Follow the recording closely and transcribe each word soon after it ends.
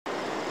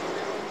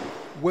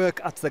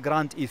Work at the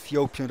Grand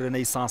Ethiopian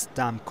Renaissance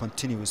Dam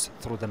continues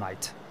through the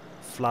night.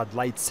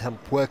 Floodlights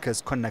help workers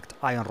connect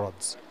iron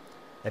rods.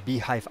 A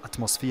beehive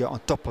atmosphere on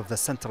top of the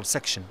central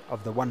section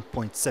of the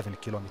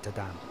 1.7-kilometer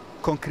dam.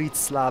 Concrete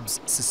slabs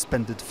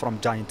suspended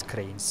from giant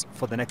cranes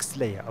for the next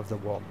layer of the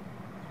wall.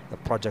 The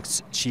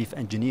project's chief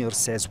engineer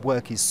says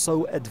work is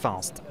so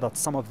advanced that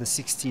some of the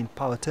 16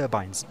 power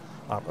turbines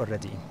are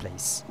already in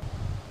place.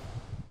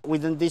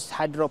 Within this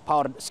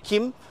hydropower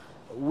scheme,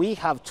 we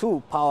have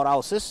two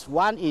powerhouses.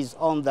 One is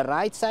on the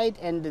right side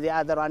and the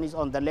other one is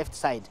on the left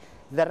side.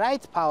 The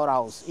right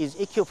powerhouse is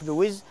equipped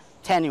with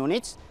 10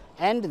 units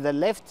and the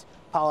left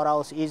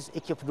powerhouse is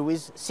equipped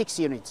with 6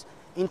 units.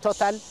 In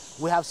total,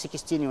 we have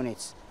 16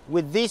 units.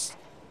 With this,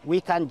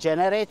 we can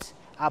generate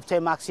up to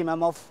a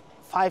maximum of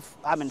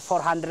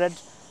 400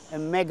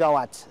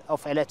 megawatts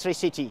of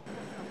electricity.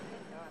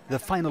 The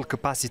final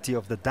capacity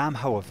of the dam,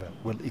 however,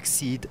 will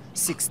exceed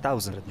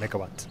 6,000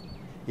 megawatts.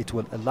 It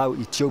will allow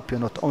Ethiopia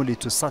not only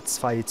to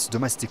satisfy its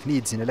domestic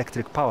needs in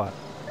electric power,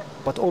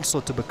 but also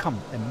to become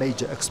a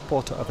major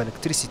exporter of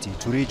electricity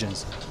to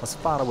regions as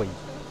far away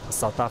as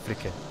South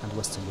Africa and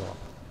Western Europe.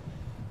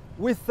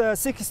 With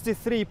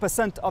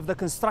 63% of the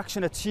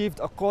construction achieved,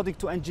 according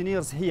to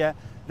engineers here,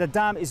 the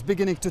dam is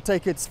beginning to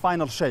take its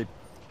final shape.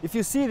 If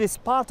you see this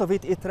part of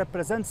it, it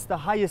represents the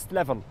highest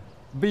level.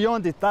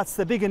 Beyond it, that's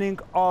the beginning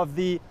of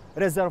the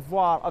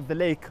reservoir of the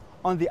lake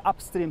on the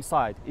upstream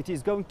side. It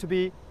is going to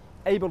be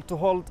able to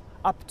hold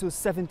up to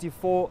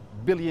 74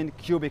 billion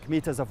cubic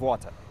meters of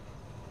water.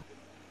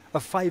 A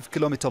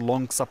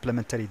 5-kilometer-long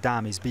supplementary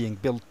dam is being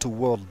built to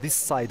wall this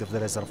side of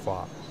the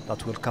reservoir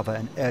that will cover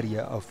an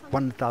area of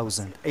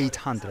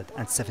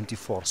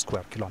 1,874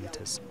 square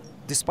kilometers.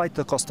 Despite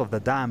the cost of the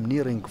dam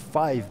nearing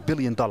 $5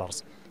 billion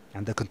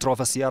and the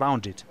controversy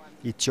around it,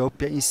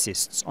 Ethiopia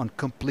insists on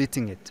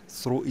completing it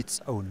through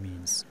its own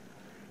means.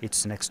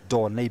 Its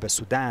next-door neighbor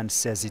Sudan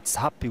says it's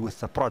happy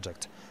with the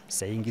project,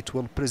 saying it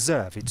will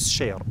preserve its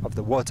share of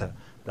the water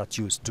that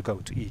used to go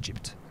to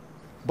Egypt.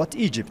 But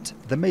Egypt,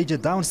 the major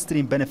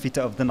downstream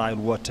benefiter of the Nile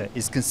water,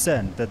 is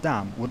concerned the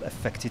dam will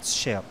affect its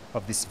share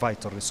of this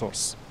vital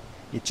resource.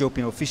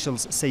 Ethiopian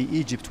officials say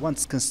Egypt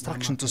wants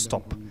construction to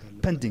stop,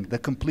 pending the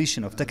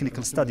completion of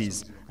technical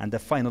studies and a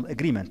final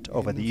agreement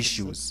over the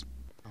issues.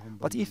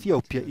 But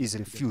Ethiopia is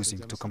refusing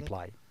to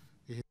comply.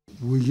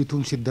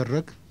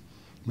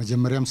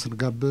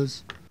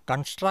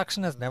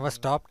 Construction has never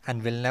stopped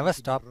and will never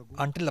stop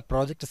until the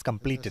project is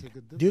completed.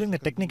 During the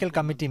technical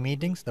committee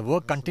meetings, the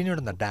work continued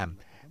on the dam.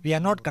 We are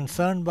not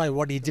concerned by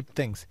what Egypt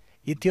thinks.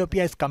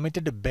 Ethiopia is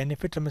committed to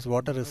benefit from its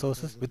water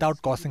resources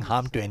without causing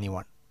harm to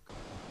anyone.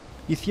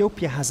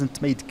 Ethiopia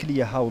hasn't made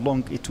clear how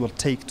long it will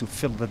take to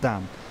fill the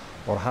dam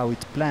or how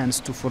it plans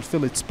to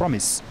fulfill its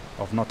promise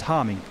of not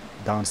harming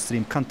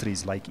downstream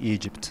countries like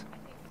Egypt.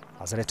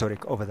 As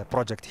rhetoric over the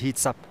project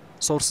heats up,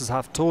 sources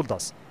have told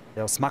us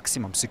there's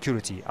maximum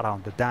security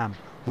around the dam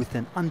with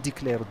an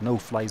undeclared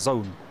no-fly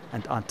zone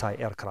and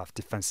anti-aircraft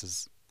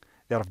defenses.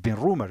 There have been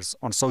rumors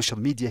on social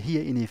media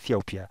here in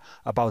Ethiopia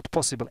about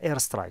possible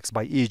airstrikes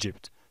by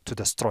Egypt to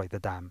destroy the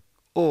dam,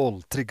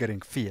 all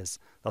triggering fears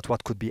that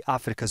what could be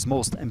Africa's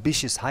most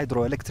ambitious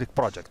hydroelectric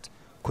project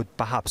could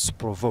perhaps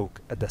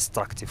provoke a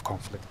destructive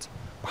conflict.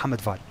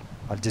 Mohammed Vall,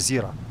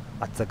 Jazeera,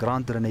 at the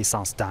Grand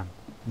Renaissance Dam,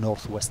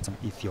 northwestern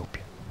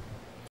Ethiopia.